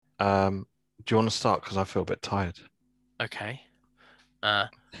Do you want to start? Because I feel a bit tired. Okay.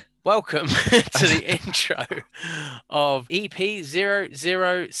 Welcome to the intro of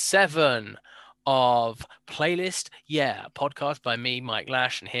EP007 of Playlist podcast by me, Mike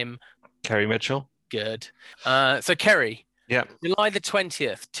Lash, and him, Kerry Mitchell. Good. So Kerry, Yeah. July the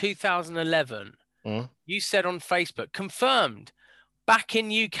 20th, 2011, you said on Facebook, confirmed, back in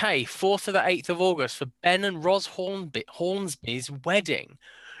UK, 4th to the 8th of August for Ben and Ros Hornsby's wedding.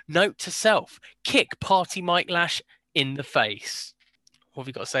 Note to self, kick Party Mike Lash in the face. What have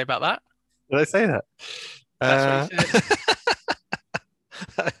you got to say about that? Did I say that? That's what you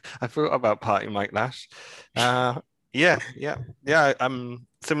said. I forgot about Party Mike Lash. Yeah. I'm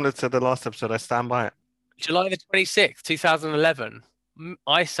similar to the last episode. I stand by it. July the 26th, 2011.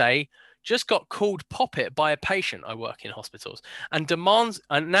 I say, just got called Poppet by a patient. I work in hospitals and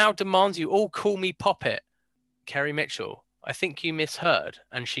now demands you all call me Poppet. Kerry Mitchell, I think you misheard,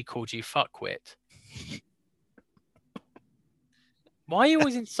 and she called you fuckwit. Why are you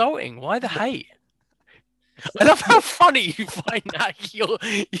always insulting? Why the hate? I love how funny you find that your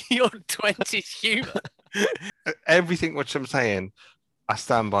 20s humor. Everything which I'm saying, I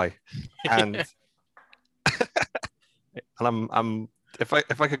stand by, and and I'm if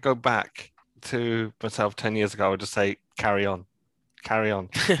I could go back to myself 10 years ago, I would just say carry on,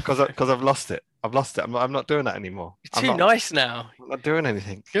 because I've lost it. I'm not doing that anymore. You're too nice now. I'm not doing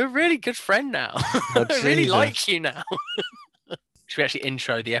anything. You're a really good friend now. Oh, I really like you now. Should we actually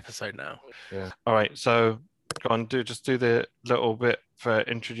intro the episode now? Yeah. All right. So go on, do the little bit for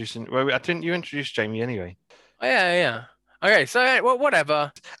introducing. Well, didn't you introduce Jamie anyway? Oh, yeah. Okay. So well,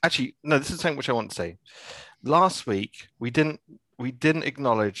 whatever. Actually, no. This is something which I want to say. Last week we didn't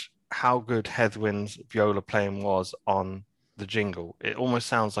acknowledge how good Headwind's viola playing was on the jingle. It almost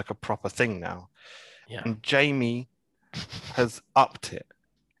sounds like a proper thing now. Yeah. And Jamie has upped it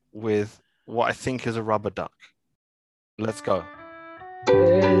with what I think is a rubber duck. Let's go.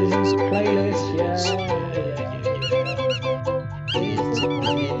 It's a playlist, yeah. It's a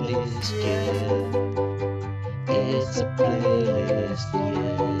playlist, yeah. It's a playlist,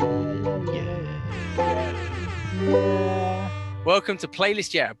 yeah. Welcome to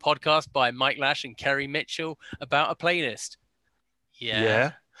Playlist, a podcast by Mike Lash and Kerry Mitchell about a playlist.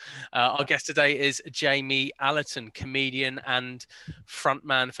 Yeah. Our guest today is Jamie Allerton, comedian and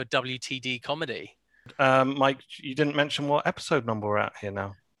frontman for WTD Comedy. Mike, you didn't mention what episode number we're at here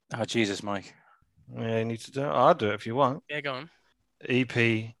now. Oh, Jesus, Mike. Yeah, you need to do it. I'll do it if you want. Yeah, go on.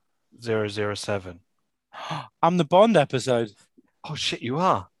 EP 007. I'm the Bond episode. Oh shit, you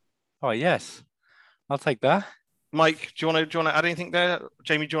are. Oh, yes. I'll take that. Mike, do you want to add anything there?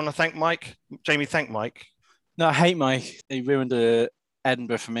 Jamie, do you want to thank Mike? Jamie, thank Mike. No, I hate Mike. He ruined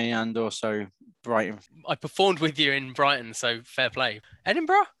Edinburgh for me and also Brighton. I performed with you in Brighton, so fair play.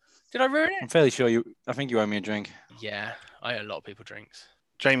 Edinburgh? Did I ruin it? I'm fairly sure I think you owe me a drink. Yeah, I owe a lot of people drinks.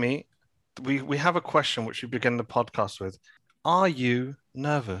 Jamie, we have a question which we begin the podcast with. Are you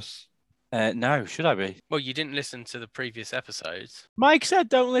nervous? No, should I be? Well, you didn't listen to the previous episodes. Mike said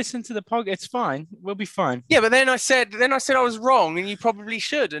don't listen to the podcast. It's fine. We'll be fine. Yeah, but then I said I was wrong and you probably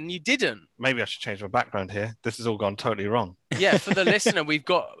should, and you didn't. Maybe I should change my background here. This has all gone totally wrong. Yeah, for the listener, we've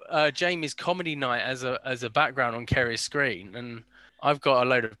got Jamie's comedy night as a background on Kerry's screen, and I've got a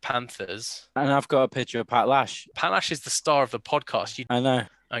load of Panthers. And I've got a picture of Pat Lash. Pat Lash is the star of the podcast. I know.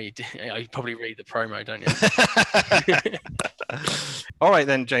 Oh, you probably read the promo, don't you? All right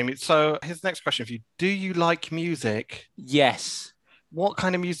then, Jamie. So here's the next question for you. Do you like music? Yes. What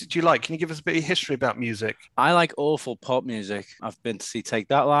kind of music do you like? Can you give us a bit of history about music? I like awful pop music. I've been to see Take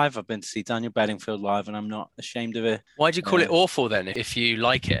That live. I've been to see Daniel Bedingfield live, and I'm not ashamed of it. Why'd you call it awful then, if you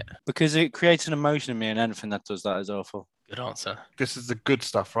like it? Because it creates an emotion in me, and anything that does that is awful. Good answer. This is the good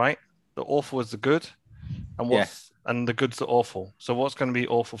stuff, right? The awful is the good, and and the good's the awful. So what's going to be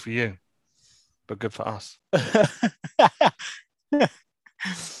awful for you, but good for us?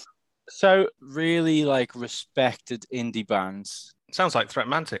 So really, like, respected indie bands. Sounds like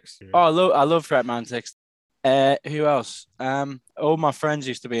Threatmantics. Oh, I love Threatmantics. Who else? All my friends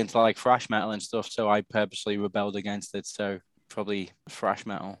used to be into like thrash metal and stuff, so I purposely rebelled against it. So probably thrash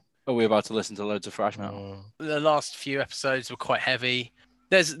metal. Oh, we're about to listen to loads of thrash metal. The last few episodes were quite heavy.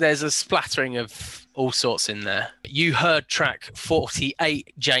 There's a splattering of all sorts in there. You heard track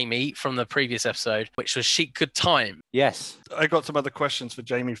 48, Jamie, from the previous episode, which was Chic Good Time. Yes. I got some other questions for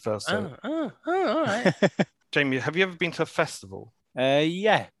Jamie first. So. Oh, all right. Jamie, have you ever been to a festival?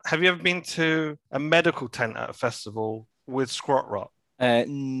 Yeah. Have you ever been to a medical tent at a festival with squat rock?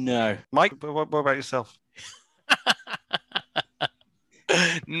 No. Mike, what about yourself?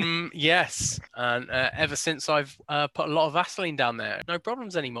 Yes, and ever since I've put a lot of Vaseline down there, no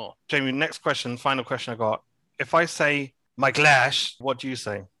problems anymore. Jamie, next question, final question I got. If I say my glash, what do you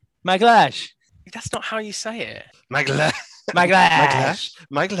say? My glash. That's not how you say it. My glash. My glash.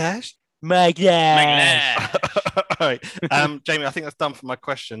 My glash. My glash. All right. Jamie, I think that's done for my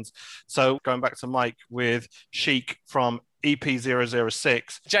questions. So going back to Mike with Chic from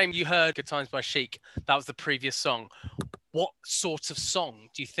EP006. Jamie, you heard Good Times by Chic. That was the previous song. What sort of song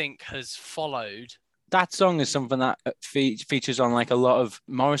do you think has followed? That song is something that features on like a lot of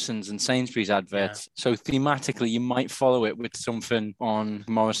Morrison's and Sainsbury's adverts. Yeah. So thematically, you might follow it with something on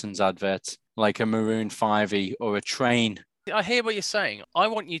Morrison's adverts, like a Maroon 5 or a train. I hear what you're saying. I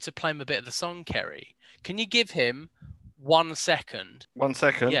want you to play him a bit of the song, Kerry. Can you give him 1 second? 1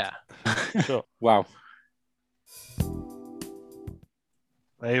 second? Yeah. Sure. Wow.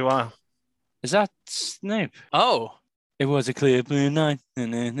 There you are. Is that Snoop? Oh. It was a clear blue night. Do you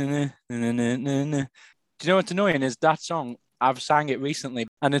know what's annoying is that song? I've sang it recently,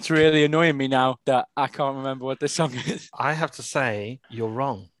 and it's really annoying me now that I can't remember what this song is. I have to say, you're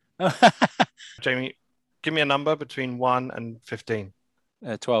wrong. Jamie, give me a number between 1 and 15.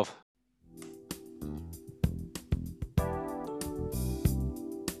 12.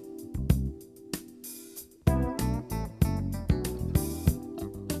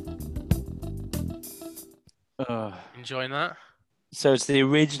 Enjoying that? So it's the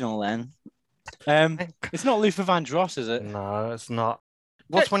original then. It's not Luther Vandross, is it? No, it's not.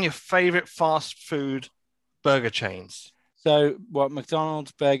 What's one of your favorite fast food burger chains? So what?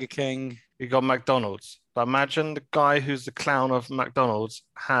 McDonald's, Burger King. You got McDonald's. But imagine the guy who's the clown of McDonald's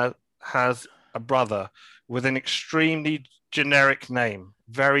has a brother with an extremely generic name,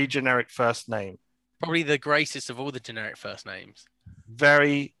 very generic first name. Probably the greatest of all the generic first names.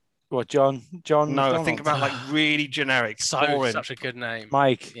 Very. What, John? No, McDonald? think about like really generic. Boring. Such a good name.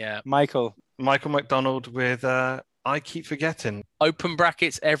 Mike. Yeah. Michael McDonald with I keep forgetting. Open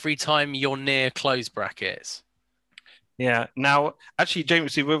brackets every time you're near close brackets. Yeah. Now, actually,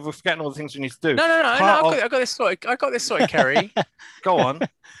 James, see, we're forgetting all the things we need to do. No. I got this sorted, Kerry. Go on.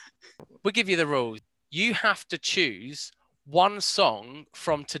 We'll give you the rules. You have to choose one song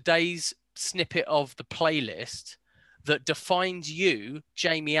from today's snippet of the playlist that defines you,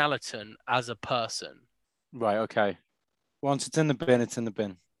 Jamie Allerton, as a person. Right, okay. Once it's in the bin, it's in the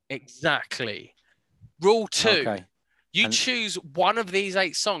bin. Exactly. Rule 2. Okay. You choose one of these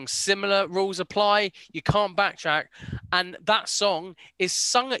 8 songs. Similar rules apply. You can't backtrack. And that song is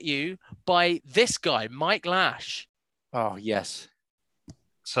sung at you by this guy, Mike Lash. Oh, yes.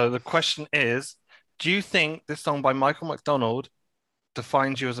 So the question is, do you think this song by Michael McDonald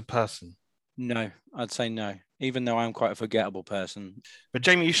defines you as a person? No, I'd say no, even though I'm quite a forgettable person. But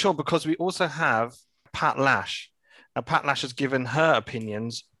Jamie, you sure? Because we also have Pat Lash. Now, Pat Lash has given her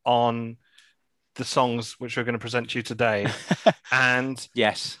opinions on the songs which we're going to present to you today. And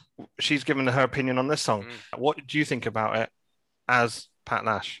yes, she's given her opinion on this song. What do you think about it as Pat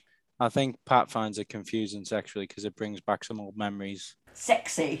Lash? I think Pat finds it confusing sexually because it brings back some old memories.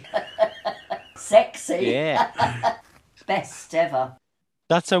 Sexy. Sexy. Yeah. Best ever.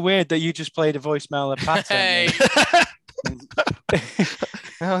 That's so weird that you just played a voicemail of Pat. Hey.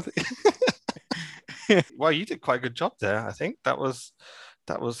 Well, you did quite a good job there. I think that was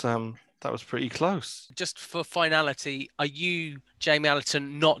pretty close. Just for finality, are you, Jamie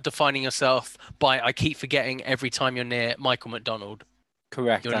Allerton, not defining yourself by I keep forgetting every time you're near Michael McDonald?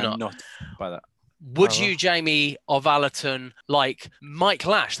 Correct. You're I'm not by that. Would you, Jamie of Allerton, like Mike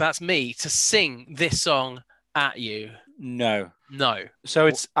Lash, that's me, to sing this song at you? No. So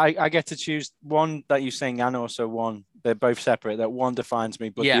it's I get to choose one that you sing and also one. They're both separate. That one defines me.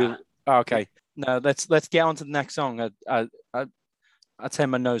 But yeah. Okay. No, let's get on to the next song. I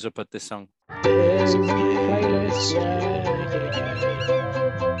turn my nose up at this song. Playlist, yeah.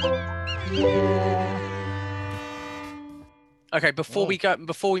 Okay, before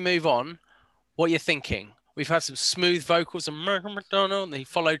we move on, what are you thinking? We've had some smooth vocals and Michael McDonald, and he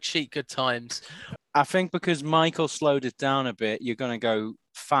followed Cheat Good Times. I think because Michael slowed it down a bit, you're going to go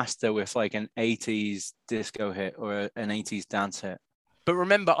faster with like an 80s disco hit or an 80s dance hit. But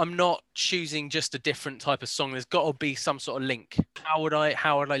remember, I'm not choosing just a different type of song. There's got to be some sort of link. How would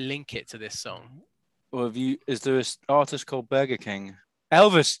I link it to this song? Well, is there an artist called Burger King?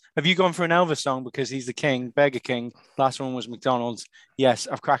 Elvis. Have you gone for an Elvis song because he's the king? Burger King. Last one was McDonald's. Yes,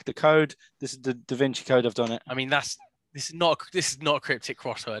 I've cracked the code. This is the Da Vinci Code. I've done it. I mean, this is not a cryptic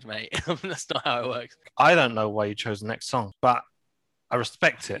crossword, mate. That's not how it works. I don't know why you chose the next song, but I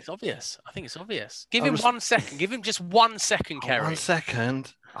respect it. It's obvious. I think it's obvious. Give him 1 second. Give him just 1 second, Kerry. 1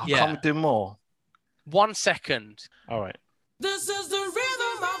 second. Yeah. Can't we do more? 1 second. All right. This is the rhythm.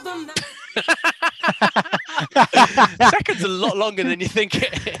 Second's a lot longer than you think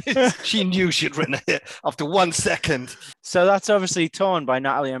it is. She knew she'd written it after 1 second. So that's obviously Torn by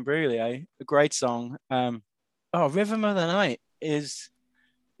Natalie Imbruglia, a great song. Rhythm of the Night is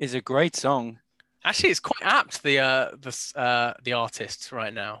a great song. Actually, it's quite apt, the artist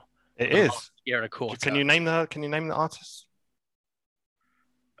right now. It is. Year and a quarter. Can you name the artist?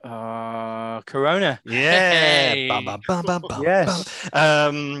 Corona. Yeah. Hey.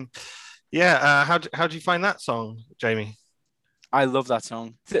 Yes. How do you find that song, Jamie? I love that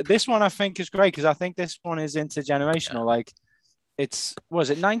song. This one I think is great because I think this one is intergenerational. Yeah. Like, was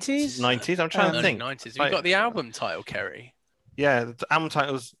it 90s? 90s. I'm trying to Early think. 90s. Have you got the album title, Kerry? Yeah, the album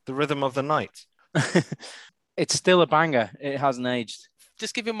title is "The Rhythm of the Night." It's still a banger. It hasn't aged.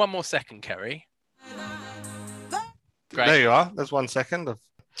 Just give him one more second, Kerry. Great. There you are. There's 1 second of.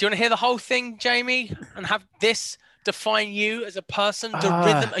 Do you want to hear the whole thing, Jamie, and have this define you as a person? The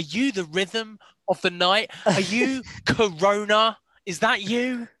rhythm. Are you the rhythm of the night? Are you Corona? Is that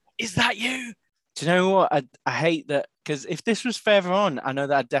you? Is that you? Do you know what? I hate that because if this was further on, I know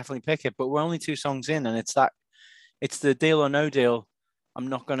that I'd definitely pick it. But we're only 2 songs in, and it's the deal or no deal. I'm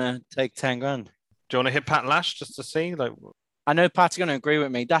not gonna take 10 grand. Do you want to hit Pat Lash just to see? Like, I know Pat's going to agree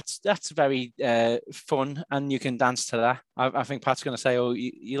with me. That's very fun, and you can dance to that. I think Pat's going to say, "Oh,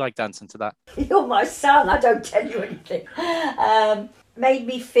 you like dancing to that." You're my son, I don't tell you anything. Made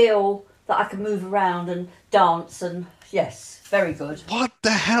me feel that I could move around and dance, and yes, very good. what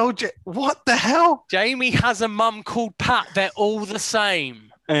the hell? What the hell? Jamie has a mum called Pat. They're all the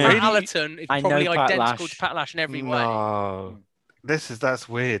same. Really? Pat Allerton is I know probably Pat identical Lash. to Pat Lash in every way. No, that's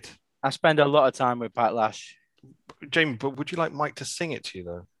weird. I spend a lot of time with Pat Lash. Jamie, but would you like Mike to sing it to you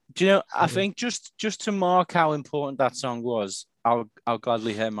though? Do you know? I think just to mark how important that song was, I'll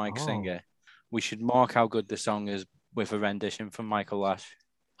gladly hear Mike sing it. We should mark how good the song is with a rendition from Michael Lash.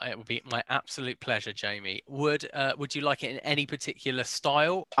 It would be my absolute pleasure, Jamie. Would you like it in any particular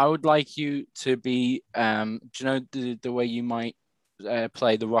style? I would like you to be. Do you know the way you might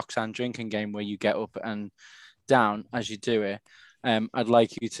play the Roxanne drinking game where you get up and down as you do it? I'd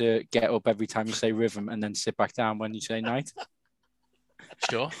like you to get up every time you say rhythm and then sit back down when you say night.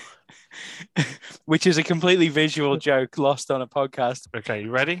 Sure. Which is a completely visual joke lost on a podcast. Okay,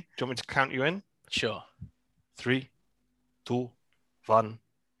 you ready? Do you want me to count you in? Sure. 3, 2, 1,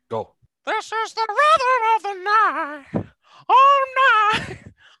 go. This is the rhythm of the night. All night.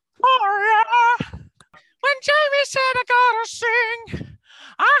 Oh, yeah. When Jamie said I gotta sing,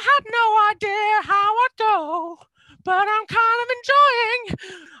 I had no idea how I'd go. But I'm kind of enjoying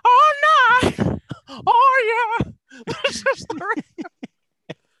all night. Oh, yeah. This is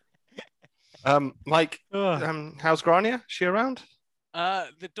the Mike, how's Grania? She around?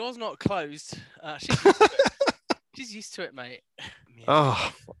 The door's not closed. She's used to it, mate. Yeah.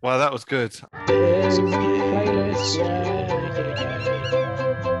 Oh, well, that was good.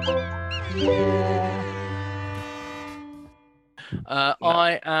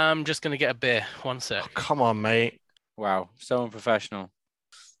 I am just going to get a beer. 1 sec. Oh, come on, mate. Wow, so unprofessional.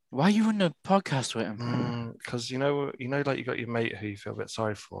 Why are you on a podcast with him? Because you know, like you got your mate who you feel a bit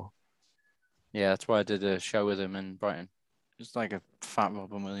sorry for. Yeah, that's why I did a show with him in Brighton. Just like a fat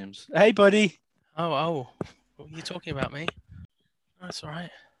Robin Williams. Hey, buddy. Oh, what are you talking about, me? That's all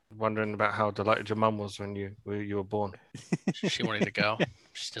right. Wondering about how delighted your mum was when you were born. She wanted a girl.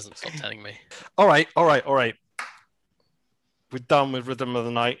 She doesn't stop telling me. All right. We're done with Rhythm of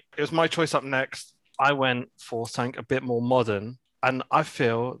the Night. It was my choice up next. I went for something a bit more modern, and I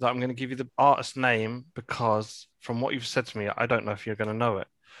feel that I'm going to give you the artist name because from what you've said to me, I don't know if you're going to know it.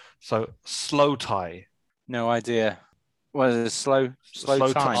 So, Slow Tie. No idea. What is it? Slow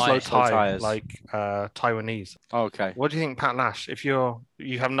tie, like Taiwanese. Okay. What do you think, Pat Lash? If you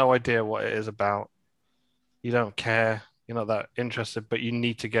have no idea what it is about, you don't care, you're not that interested, but you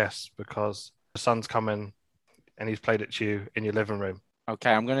need to guess because the sun's coming and he's played it to you in your living room.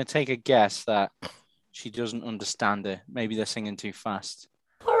 Okay, I'm going to take a guess that she doesn't understand it. Maybe they're singing too fast.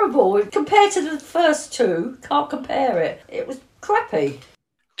 Horrible. Compared to the first two, can't compare it. It was crappy.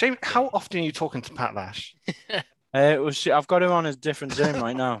 Jamie, how often are you talking to Pat Lash? I've got her on a different Zoom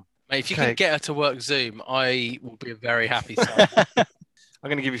right now. Mate, if you can get her to work Zoom, I will be a very happy son. I'm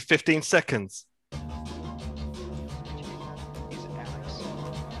going to give you 15 seconds.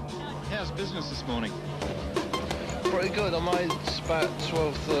 How's business this morning? Pretty good. I made about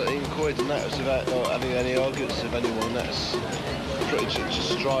 12, 13 quid, and that was without not having any arguments with anyone. That's pretty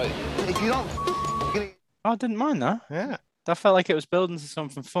just straight. If you don't... I didn't mind that. Yeah. That felt like it was building to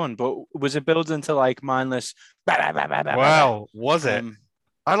something fun, but was it building to like mindless? Wow, was it?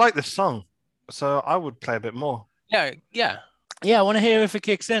 I like this song, so I would play a bit more. Yeah. Yeah, I want to hear if it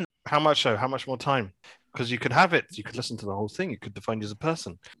kicks in. How much so? How much more time? Because you could have it. You could listen to the whole thing. You could define you as a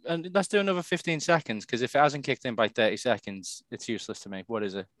person. And let's do another 15 seconds, because if it hasn't kicked in by 30 seconds, it's useless to me. What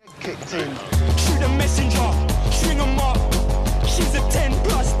is it? Kicked in. Shoot a messenger, string 'em up. She's a 10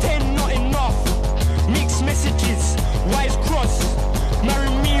 plus 10, not enough. Mixed messages, wise cross. Marry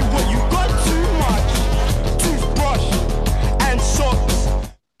me, what you got too much. Toothbrush and socks.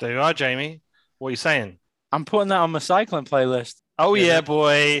 There you are, Jamie. What are you saying? I'm putting that on my cycling playlist. Oh, yeah,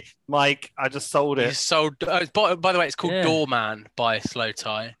 boy. Mike, I just sold You it. sold. By the way, it's called Yeah. Doorman by Slow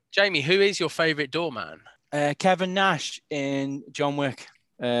Tie. Jamie, who is your favourite doorman? Kevin Nash in John Wick.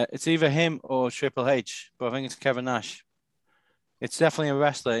 It's either him or Triple H, but I think it's Kevin Nash. It's definitely a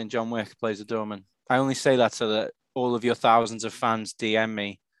wrestler in John Wick, plays a doorman. I only say that so that all of your thousands of fans DM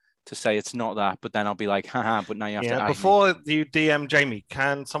me to say it's not that, but then I'll be like, haha, but now you have to add Before you DM Jamie,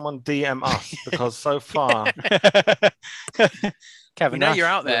 can someone DM us? Because so far, Kevin We know Nash. you're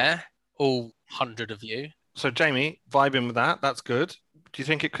out there, all 100 of you. so Jamie, vibing with that. That's good. Do you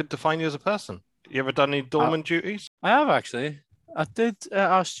think it could define you as a person? You ever done any doorman duties? I have actually. I did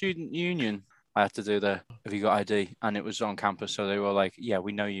our student union. I had to do the have you got ID, and it was on campus, so they were like, "Yeah,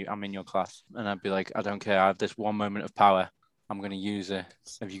 we know you. I'm in your class," and I'd be like, "I don't care. I have this one moment of power. I'm going to use it.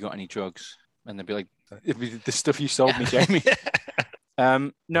 Have you got any drugs?" And they'd be like, "It'd be the stuff you sold me, Jamie."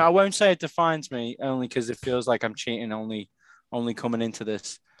 No, I won't say it defines me, only because it feels like I'm cheating. Only coming into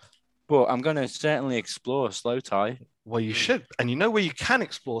this, but I'm going to certainly explore Slow Tie. Well, you should. And you know where you can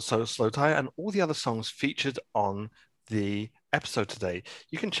explore Slow Tie and all the other songs featured on the episode today.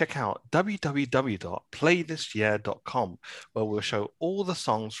 You can check out www.playthisyear.com, where we'll show all the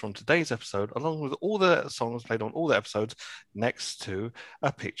songs from today's episode, along with all the songs played on all the episodes, next to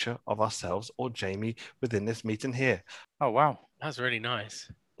a picture of ourselves or Jamie within this meeting here. Oh, wow. That's really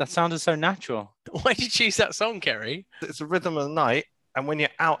nice. That sounded so natural. Why did you choose that song, Kerry? It's a rhythm of the night, and when you're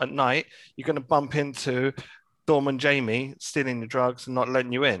out at night, you're going to bump into Doorman Jamie stealing your drugs and not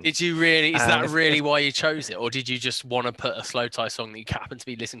letting you in. Did you really? Is that if- really why you chose it, or did you just want to put a Slow Tie song that you happen to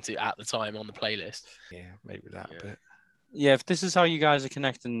be listening to at the time on the playlist? Yeah, maybe that Yeah. a bit. Yeah, if this is how you guys are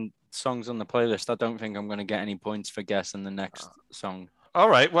connecting songs on the playlist, I don't think I'm going to get any points for guessing the next song. All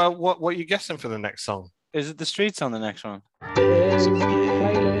right, well, what are you guessing for the next song? Is it The Streets on the next one?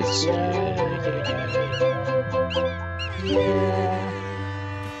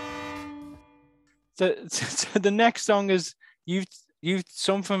 So the next song is you've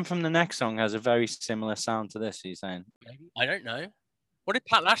something from the next song has a very similar sound to this. You're saying? Maybe. I don't know. What did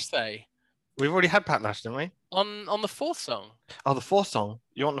Pat Lash say We've already had Pat Lash, didn't we? on the fourth song? Oh, the fourth song.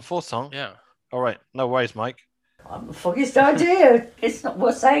 You want the fourth song? Yeah. All right, no worries, Mike. I'm the foggiest idea. It's not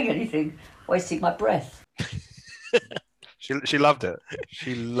worth saying anything. Wasting my breath. She loved it.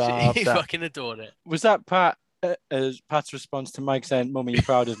 She loved He that. fucking adored it. Was that Pat? Pat's response to Mike saying, "Mummy, you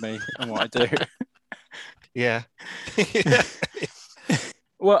proud of me and what I do?" Yeah.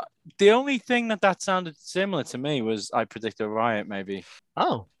 Well, the only thing that sounded similar to me was I Predict a Riot. Maybe.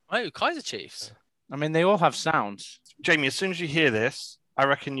 Oh, Oh, Kaiser Chiefs. I mean, they all have sounds. Jamie, as soon as you hear this, I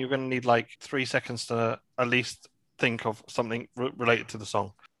reckon you're going to need like 3 seconds to at least think of something related to the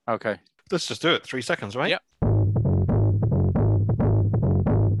song. Okay. Let's just do it. 3 seconds, right? Yep.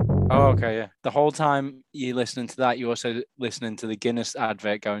 Oh, okay, yeah. The whole time you're listening to that, you're also listening to the Guinness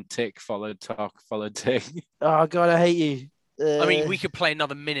advert going tick, followed talk, followed tick. Oh, God, I hate you. I mean, we could play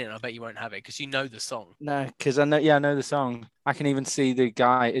another minute and I bet you won't have it because you know the song. No, because I know the song. I can even see the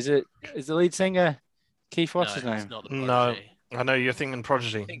guy. Is the lead singer Keith? What's his No, name? it's not the No. Prodigy. I know you're thinking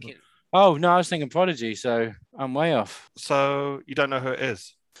Prodigy. I'm thinking, Oh, no, I was thinking Prodigy, so I'm way off. So you don't know who it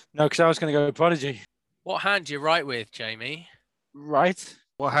is? No, because I was going to go Prodigy. what hand do you write with, Jamie? Right?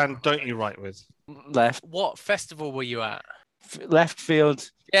 What hand don't you write with? Left. What festival were you at? Left field.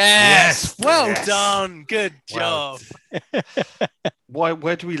 Yes. Well Yes. done. Good Well job.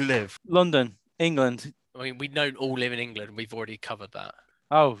 Where do we live? London, England. I mean, we don't all live in England. We've already covered that.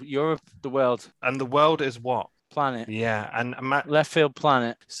 Oh, Europe, the world, And the world is what? planet. Yeah, and Left field,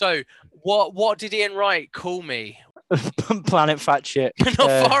 planet. So, what did Ian Wright call me? Planet fat shit.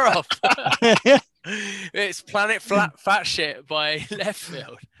 Not far off. It's Planet Fat Shit by Left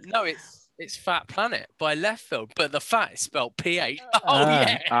Field. No, it's Fat Planet by Left Field, but the fat is spelled PH. Oh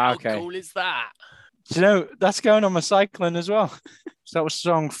yeah, how okay. cool is that? Do you know that's going on my cycling as well? So that was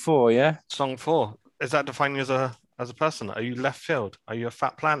song 4, yeah. song 4. Is that defining you as a person? Are you left field? Are you a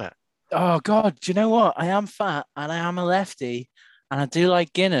fat planet? Oh God, do you know what? I am fat and I am a lefty, and I do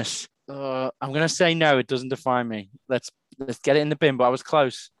like Guinness. I'm gonna say no. It doesn't define me. Let's get it in the bin. But I was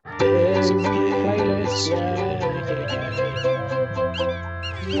close.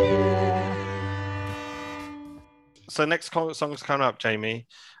 So next song's coming up, Jamie.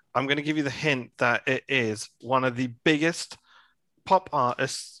 I'm going to give you the hint that it is one of the biggest pop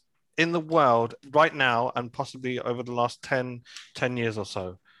artists in the world right now and possibly over the last 10 years or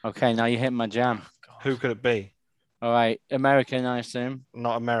so. Okay, now you're hitting my jam. Who could it be? All right, American, I assume.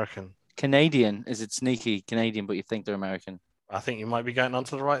 Not American. Canadian. Is it sneaky Canadian, but you think they're American? I think you might be getting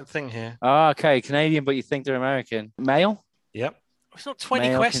onto the right thing here. Oh, okay, Canadian, but you think they're American. Male? Yep. It's not 20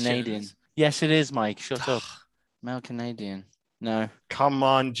 Male questions. Canadian. Yes, it is, Mike. Shut up. Male Canadian. No. Come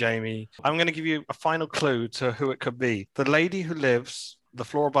on, Jamie. I'm going to give you a final clue to who it could be. The lady who lives the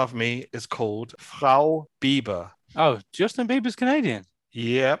floor above me is called Frau Bieber. Oh, Justin Bieber's Canadian.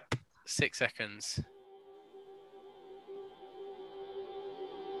 Yep. 6 seconds.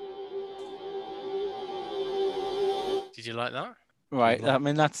 Did you like that? Right. I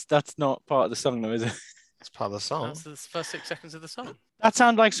mean, that's not part of the song, though, is it? It's part of the song. That's the first 6 seconds of the song. That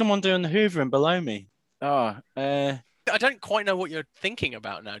sounds like someone doing the hoovering below me. Oh, I don't quite know what you're thinking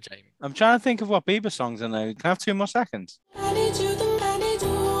about now, Jamie. I'm trying to think of what Bieber songs I know. Can I have 2 more seconds?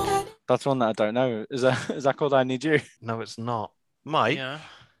 That's one that I don't know. Is that called I Need You? No, it's not. Mike, Yeah.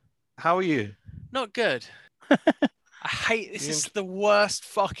 how are you? Not good. I hate this. Is the worst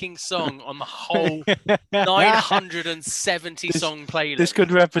fucking song on the whole 970 song playlist. This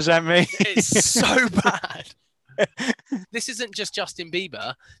could represent me. It's so bad. This isn't just Justin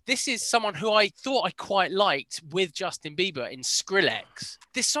Bieber. This is someone who I thought I quite liked with Justin Bieber in Skrillex.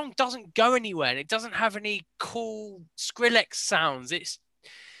 This song doesn't go anywhere and it doesn't have any cool Skrillex sounds. It's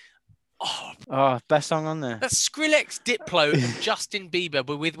Best song on there. that's Skrillex, Diplo, and Justin Bieber,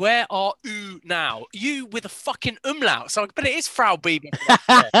 but with Where Are You Now? You with a fucking umlaut. So, but it is Frau Bieber.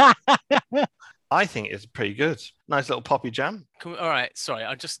 I think it's pretty good. Nice little poppy jam. All right, sorry,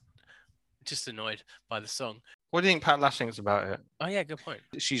 I'm just annoyed by the song. What do you think Pat Lash thinks about it? Oh yeah, good point.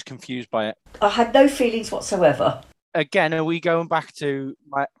 She's confused by it. I had no feelings whatsoever. Again, are we going back to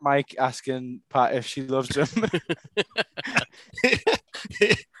Mike asking Pat if she loves him?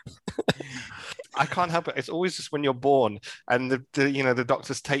 I can't help it. It's always just when you're born and the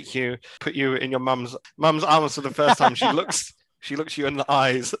doctors put you in your mum's arms for the first time. She looks you in the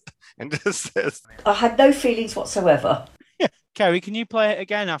eyes and just says, I had no feelings whatsoever. Kerry, can you play it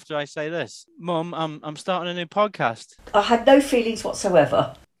again after I say this? Mum, I'm starting a new podcast. I had no feelings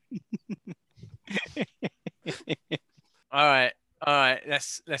whatsoever. All right.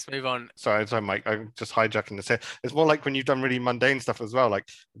 Let's move on. Sorry, Mike. I'm just hijacking this here. It's more like when you've done really mundane stuff as well, like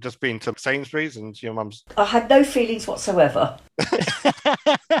just been to Sainsbury's and your mum's I had no feelings whatsoever.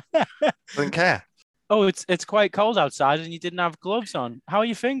 doesn't care. Oh, it's quite cold outside and you didn't have gloves on. How are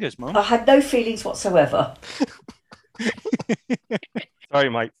your fingers, Mum? I had no feelings whatsoever. Sorry,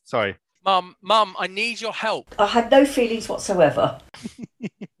 Mike. Sorry. Mum, I need your help. I had no feelings whatsoever.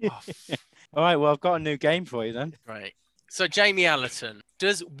 All right, well, I've got a new game for you then. Right. So Jamie Allerton,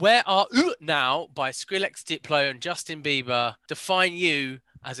 does Where Are You Now by Skrillex, Diplo, and Justin Bieber define you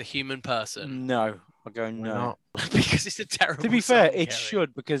as a human person? No. I'll go no. not? Because it's a terrible To be fair, song, it Gary.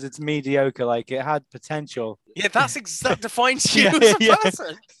 should because it's mediocre. Like it had potential. Yeah, that defines you Yeah, as a yeah.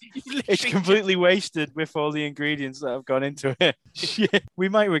 person. You It's literally completely wasted with all the ingredients that have gone into it. Shit. We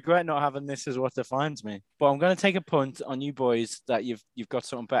might regret not having this as what defines me. But I'm going to take a punt on you boys that you've got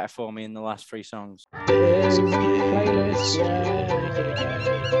something better for me in the last 3 songs.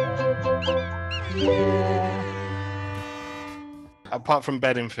 Apart from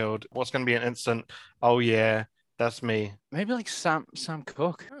Bedingfield, what's going to be an instant? Oh yeah, that's me. Maybe like Sam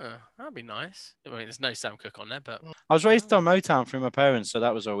Cooke. Oh, that'd be nice. I mean, there's no Sam Cooke on there, but I was raised on Motown through my parents, so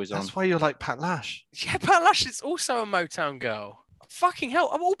that was always on. That's why you're like Pat Lash. yeah, Pat Lash is also a Motown girl. Fucking hell,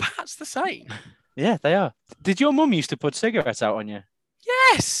 are all Pats the same? Yeah, they are. Did your mum used to put cigarettes out on you?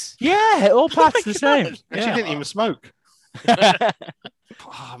 Yes. Yeah, all Pats my the same. God. And she Yeah. didn't even smoke.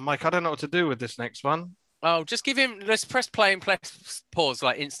 Oh, Mike, I don't know what to do with this next one. Oh, just give him. Let's press play and press pause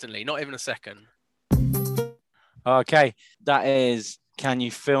like instantly, not even a second. Okay, that is Can You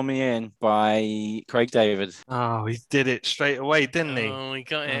Fill Me In by Craig David. Oh, he did it straight away, didn't he? Oh, he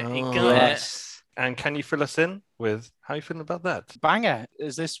got it. He Oh. got it. Yes. And can you fill us in with how you feeling about that? Banger.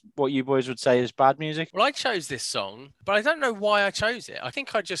 Is this what you boys would say is bad music? Well, I chose this song, but I don't know why I chose it. I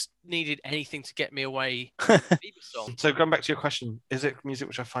think I just needed anything to get me away from the Bieber song. So going back to your question, is it music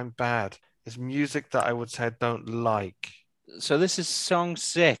which I find bad? It's music that I would say I don't like. So this is song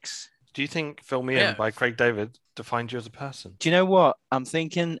 6. Do you think Fill Me Yeah. In by Craig David defined you as a person? Do you know what? I'm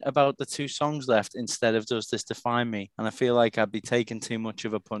thinking about the 2 songs left instead of Does This Define Me? And I feel like I'd be taking too much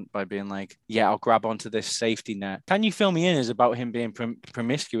of a punt by being like, yeah, I'll grab onto this safety net. Can You Fill Me In is about him being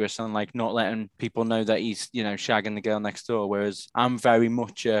promiscuous and like not letting people know that he's, shagging the girl next door. Whereas I'm very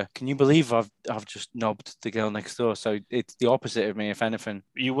much can you believe I've just knobbed the girl next door? So it's the opposite of me, if anything.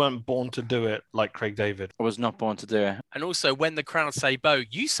 You weren't born to do it like Craig David. I was not born to do it. And also, when the crowd say Bo,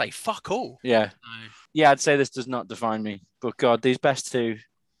 you say fuck all. Yeah. No. Yeah, I'd say this does not define me. But God, these best 2.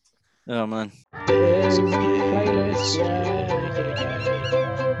 Oh, man.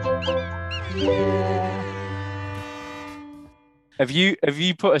 Have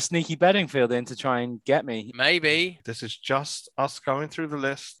you put a sneaky betting field in to try and get me? Maybe. This is just us going through the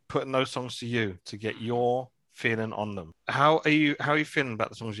list, putting those songs to you to get your feeling on them. How are you feeling about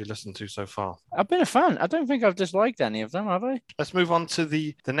the songs you listened to so far? I've been a fan. I don't think I've disliked any of them, have I? Let's move on to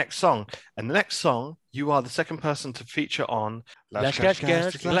the next song. And the next song, you are the second person to feature on Lash Gash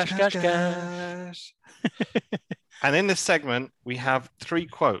Gash. And in this segment, we have 3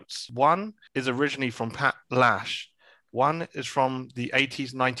 quotes. One is originally from Pat Lash. One is from the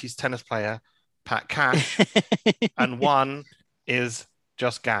 80s, 90s tennis player, Pat Cash. And one is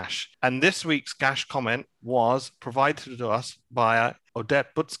just Gash. And this week's Gash comment was provided to us by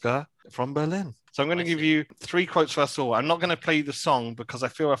Odette Butzker from Berlin. So I'm going to give you 3 quotes first of all. I'm not going to play the song because I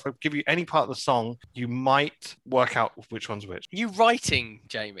feel if I give you any part of the song, you might work out which one's which. You writing,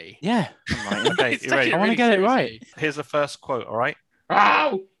 Jamie? Yeah. Okay, you ready? I want to get it right. Here's the first quote, all right?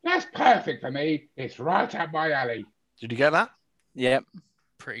 Oh, that's perfect for me. It's right up my alley. Did you get that? Yep.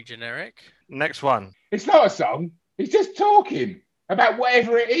 Pretty generic. Next one. It's not a song. It's just talking about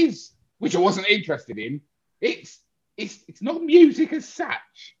whatever it is, which I wasn't interested in. It's not music as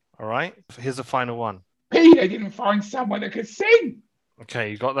such. All right. Here's the final one. Peter didn't find someone that could sing.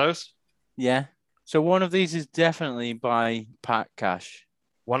 Okay, you got those? Yeah. So one of these is definitely by Pat Cash.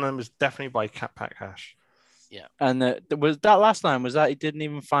 One of them is definitely by Pat Cash. Yeah. And was that last line was that he didn't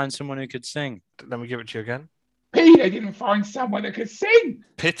even find someone who could sing. Let me give it to you again. Peter didn't find someone that could sing.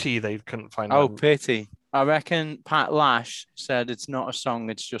 Pity they couldn't find. Oh, one. pity. I reckon Pat Lash said it's not a song,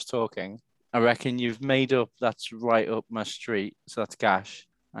 it's just talking. I reckon you've made up that's right up my street. So that's Cash.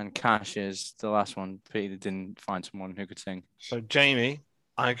 And Cash is the last one. Peter didn't find someone who could sing. So, Jamie,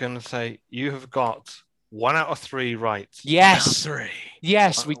 I'm going to say you have got 1 out of 3 right. Yes. 3.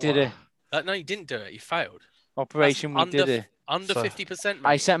 Yes, we did it. No, you didn't do it. You failed. Operation, we did it. Under So, 50%.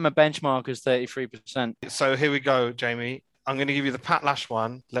 I set my benchmark as 33%. So here we go, Jamie. I'm going to give you the Pat Lash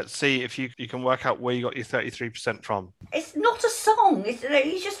one. Let's see if you can work out where you got your 33% from. It's not a song.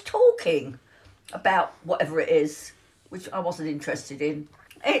 He's just talking about whatever it is, which I wasn't interested in.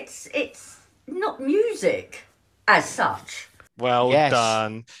 It's not music as such. Well Yes.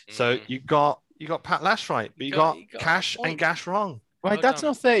 done. So you got Pat Lash right, but you got Cash and Gash wrong. Right, Well that's done.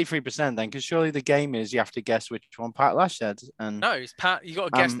 not 33% then, because surely the game is you have to guess which one Pat Lash said. And No, it's Pat. You got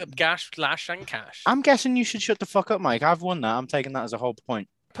to guess the Gash, Lash, and Cash. I'm guessing you should shut the fuck up, Mike. I've won that. I'm taking that as a whole point.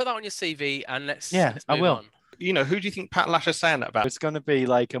 Put that on your CV and let's. Yeah, let's I move will. on. You know, who do you think Pat Lash is saying that about? It's going to be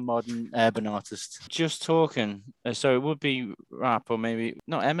like a modern urban artist. Just talking. So it would be rap or maybe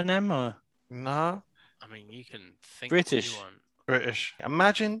not Eminem or No, I mean, you can think British. What you want. British.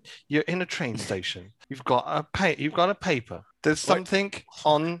 Imagine you're in a train station. You've got a paper. There's something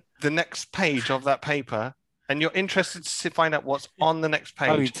on the next page of that paper, and you're interested to find out what's on the next page.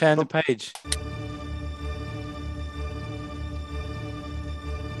 Oh, you turn the page.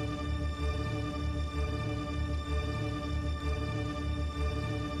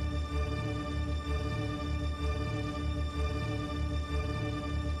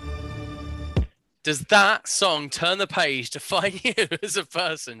 Does that song turn the page to find you as a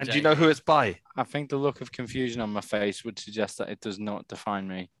person? And do you know who it's by? I think the look of confusion on my face would suggest that it does not define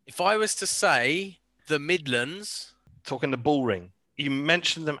me. If I was to say the Midlands, Talking the Bull Ring. You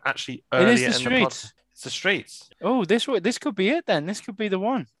mentioned them actually It earlier is the in the Streets. pod. It's the Streets. Oh, this could be it then. This could be the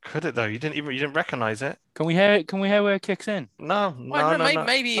one. Could it though? You didn't recognize it. Can we hear it? Can we hear where it kicks in? No, well, no.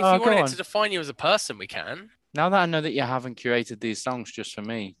 maybe if Oh, you go wanted on. to define you as a person, we can. Now that I know that you haven't curated these songs just for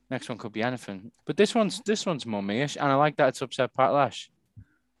me, next one could be anything. But this one's more me-ish, and I like that it's upset Pat Lash.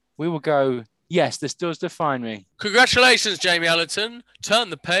 We will go, yes, this does define me. Congratulations, Jamie Allerton. Turn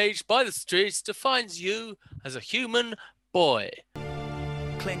the page by the Streets defines you as a human boy.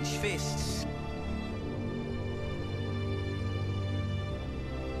 Clench fists.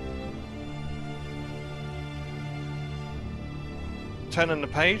 Turning the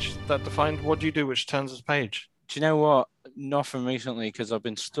page that defined what do you do which turns the page? Do you know what? nothing recently because I've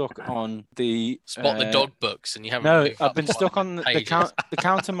been stuck on the Spot the Dog books, and you haven't. No, moved I've up been quite stuck a on bit the pages.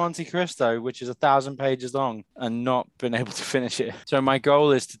 Count of Monte Cristo, which is 1,000 pages long, and not been able to finish it. So my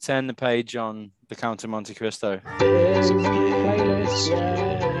goal is to turn the page on the Count of Monte Cristo. It's a playlist,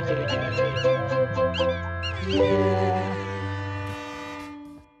 yeah.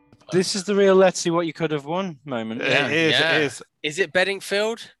 This is the real let's see what you could have won moment. Yeah, It is. yeah. It is. Is it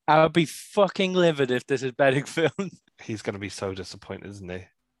Bedingfield? I would be fucking livid if this is Bedingfield. He's going to be so disappointed, isn't he?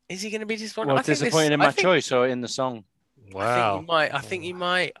 Is he going to be disappointed? Well, I think disappointed in my choice or in the song? Wow. I think you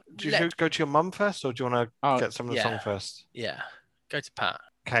might. Do you go to your mum first, or do you want to get some of the yeah. song first? Yeah, go to Pat.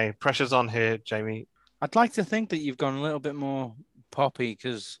 Okay, pressure's on here, Jamie. I'd like to think that you've gone a little bit more poppy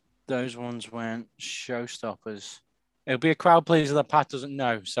because those ones weren't showstoppers. It'll be a crowd pleaser that Pat doesn't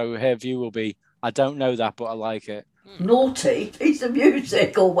know, so her view will be, I don't know that, but I like it. Naughty piece of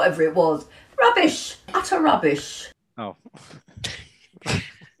music or whatever it was. Rubbish. Utter rubbish. Oh.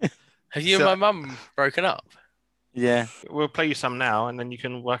 Have you and my mum broken up? Yeah. We'll play you some now, and then you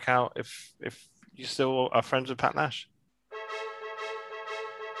can work out if you still are friends with Pat Nash.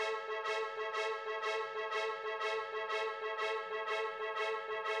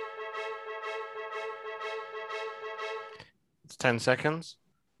 It's 10 seconds.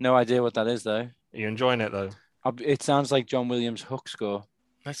 No idea what that is, though. Are you enjoying it, though? It sounds like John Williams' hook score.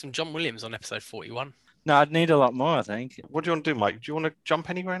 There's some John Williams on episode 41. No, I'd need a lot more, I think. What do you want to do, Mike? Do you want to jump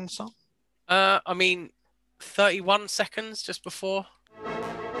anywhere in the song? I mean, 31 seconds just before.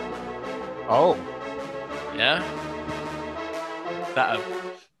 Oh. Yeah.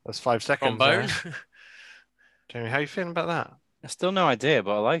 That's 5 seconds. Trombone. Jamie, how are you feeling about that? I still no idea,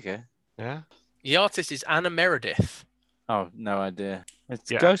 but I like it. Yeah. The artist is Anna Meredith. Oh, no idea. It's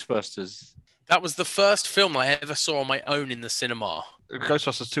Yeah. Ghostbusters. That was the first film I ever saw on my own in the cinema.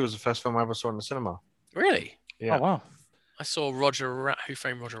 Ghostbusters 2 was the first film I ever saw in the cinema. Really? Yeah. Oh, wow. I saw Who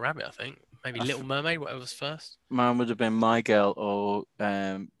Framed Roger Rabbit, I think. Maybe Little Mermaid, whatever was first. Mine would have been My Girl or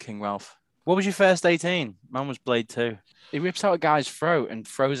King Ralph. What was your first 18? Mine was Blade 2. He rips out a guy's throat and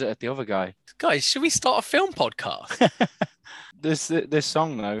throws it at the other guy. Guys, should we start a film podcast? This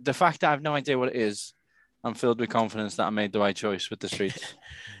song, though, the fact that I have no idea what it is, I'm filled with confidence that I made the right choice with The Streets.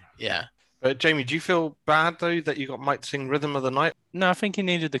 Yeah. But Jamie, do you feel bad, though, that you got Mike to sing Rhythm of the Night? No, I think he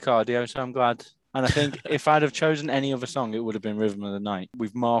needed the cardio, so I'm glad. And I think if I'd have chosen any other song, it would have been Rhythm of the Night.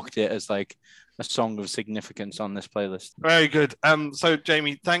 We've marked it as like a song of significance on this playlist. Very good. So,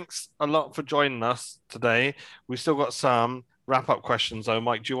 Jamie, thanks a lot for joining us today. We've still got some wrap-up questions, though.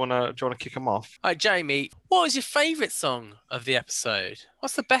 Mike, do you want to kick them off? All right, Jamie, what was your favourite song of the episode?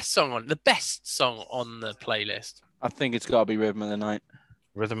 What's the best song on the playlist? I think it's got to be Rhythm of the Night.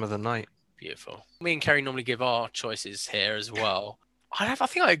 Rhythm of the Night. Beautiful. Me and Kerry normally give our choices here as well. I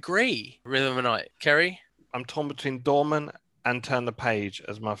think I agree. Rhythm of the Night. Kerry? I'm torn between Dorman and Turn the Page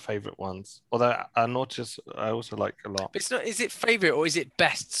as my favourite ones. Although I also like a lot. But it's not. Is it favourite or is it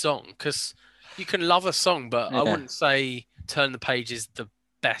best song? Because you can love a song, but I wouldn't say Turn the Page is the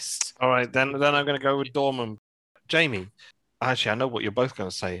best. All right, then I'm going to go with Dorman. Jamie, actually, I know what you're both going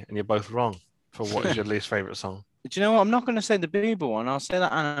to say, and you're both wrong for what is your least favourite song. Do you know what? I'm not going to say the Bieber one. I'll say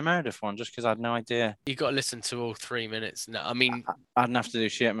that Anna Meredith one just because I had no idea. You got to listen to all 3 minutes. No, I mean, I didn't have to do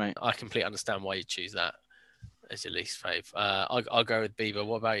shit, mate. I completely understand why you choose that as your least fave. I'll go with Bieber.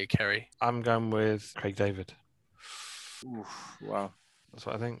 What about you, Kerry? I'm going with Craig David. Oof, wow. That's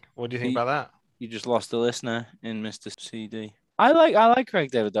what I think. What do you think about that? You just lost a listener in Mr. CD. I like Craig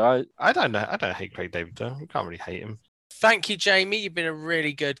David though. I don't know. I don't hate Craig David though. You can't really hate him. Thank you, Jamie. You've been a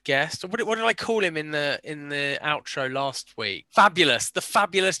really good guest. What did I call him in the outro last week? Fabulous, the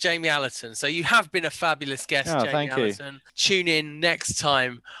fabulous Jamie Allerton. So you have been a fabulous guest, Jamie Allerton. Tune in next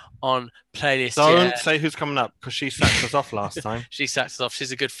time on Playlist. Don't say who's coming up because she sacked us off last time. She sacked us off.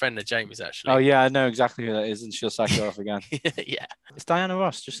 She's a good friend of Jamie's, actually. Oh yeah, I know exactly who that is, and she'll sack her off again. Yeah, it's Diana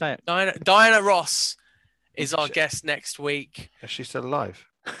Ross. Just say it. Diana Ross is our guest next week. Is she still alive?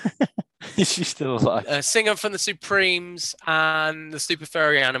 Is she still alive? Singer from the Supremes and the Super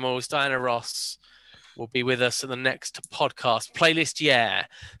Furry Animals, Diana Ross, will be with us at the next podcast. Playlist, yeah.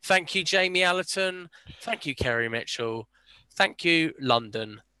 Thank you, Jamie Allerton. Thank you, Kerry Mitchell. Thank you,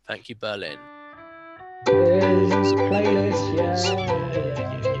 London. Thank you, Berlin. It's a playlist, yeah.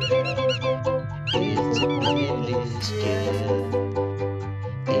 It's a playlist,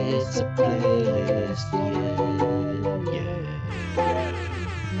 yeah. It's a playlist, yeah.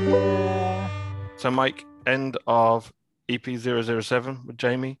 So, Mike, end of EP007 with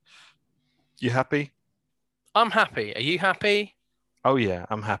Jamie. You happy? I'm happy. Are you happy? Oh, yeah,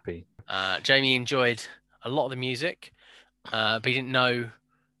 I'm happy. Jamie enjoyed a lot of the music, but he didn't know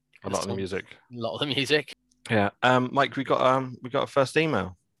a lot of the music. A lot of the music. Yeah. Mike, we got a first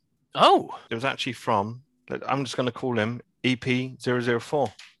email. Oh. It was actually from. I'm just going to call him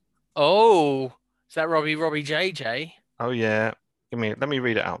EP004. Oh, is that Robbie JJ? Oh yeah. Let me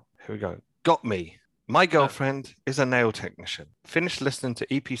read it out. Here we go. Got me. My girlfriend is a nail technician. Finished listening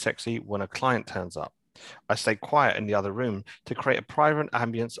to EP Sexy when a client turns up. I stay quiet in the other room to create a private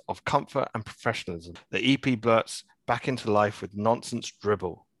ambience of comfort and professionalism. The EP blurts back into life with nonsense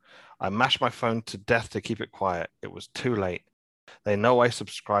dribble. I mashed my phone to death to keep it quiet. It was too late. They know I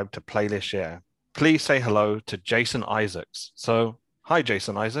subscribe to Playlist Yeah. Please say hello to Jason Isaacs. So, hi,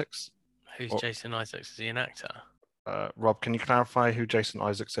 Jason Isaacs. Who's Jason Isaacs? Is he an actor? Rob, can you clarify who Jason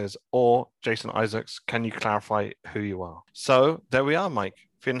Isaacs is? Or Jason Isaacs, can you clarify who you are? So, there we are, Mike.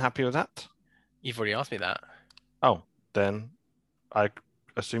 Feeling happy with that? You've already asked me that. Oh, then I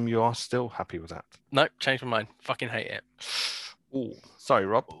assume you are still happy with that. Nope, changed my mind. Fucking hate it. Oh, sorry,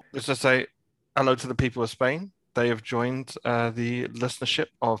 Rob. Let's just say hello to the people of Spain. They have joined the listenership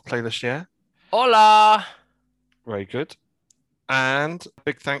of Playlist Yeah. Hola! Very good. And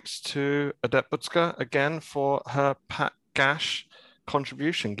big thanks to Adet Butska again for her Pat Gash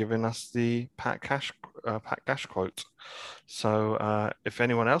contribution, giving us the Pat Gash quote. So if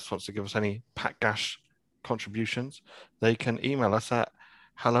anyone else wants to give us any Pat Gash contributions, they can email us at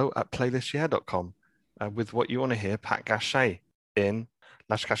hello@playlistyeah.com with what you want to hear Pat Gash say in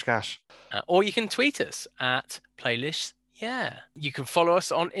Lash Gash Gash. Or you can tweet us at Playlist Yeah. You can follow us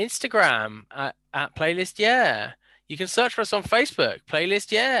on Instagram at Playlist Yeah. You can search for us on Facebook, Playlist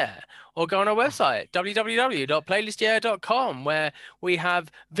Yeah, or go on our website, www.playlistyeah.com, where we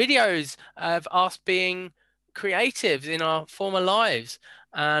have videos of us being creatives in our former lives,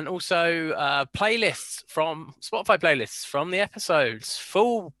 and also playlists from Spotify playlists from the episodes,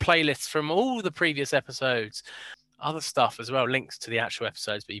 full playlists from all the previous episodes, other stuff as well, links to the actual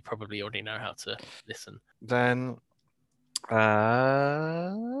episodes, but you probably already know how to listen. Then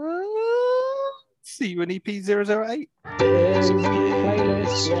see you in EP008.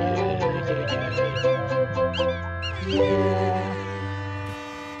 Playlist, yeah.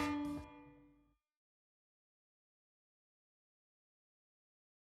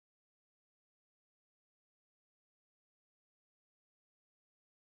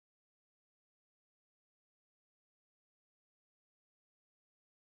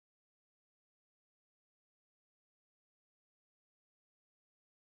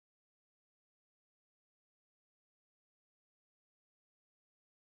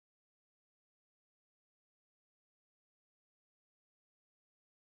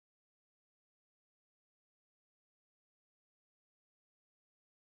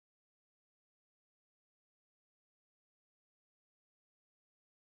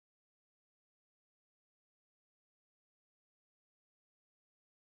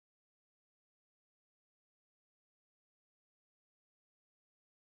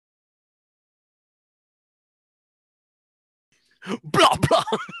 Blah, blah.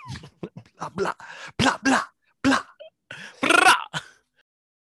 Blah, blah.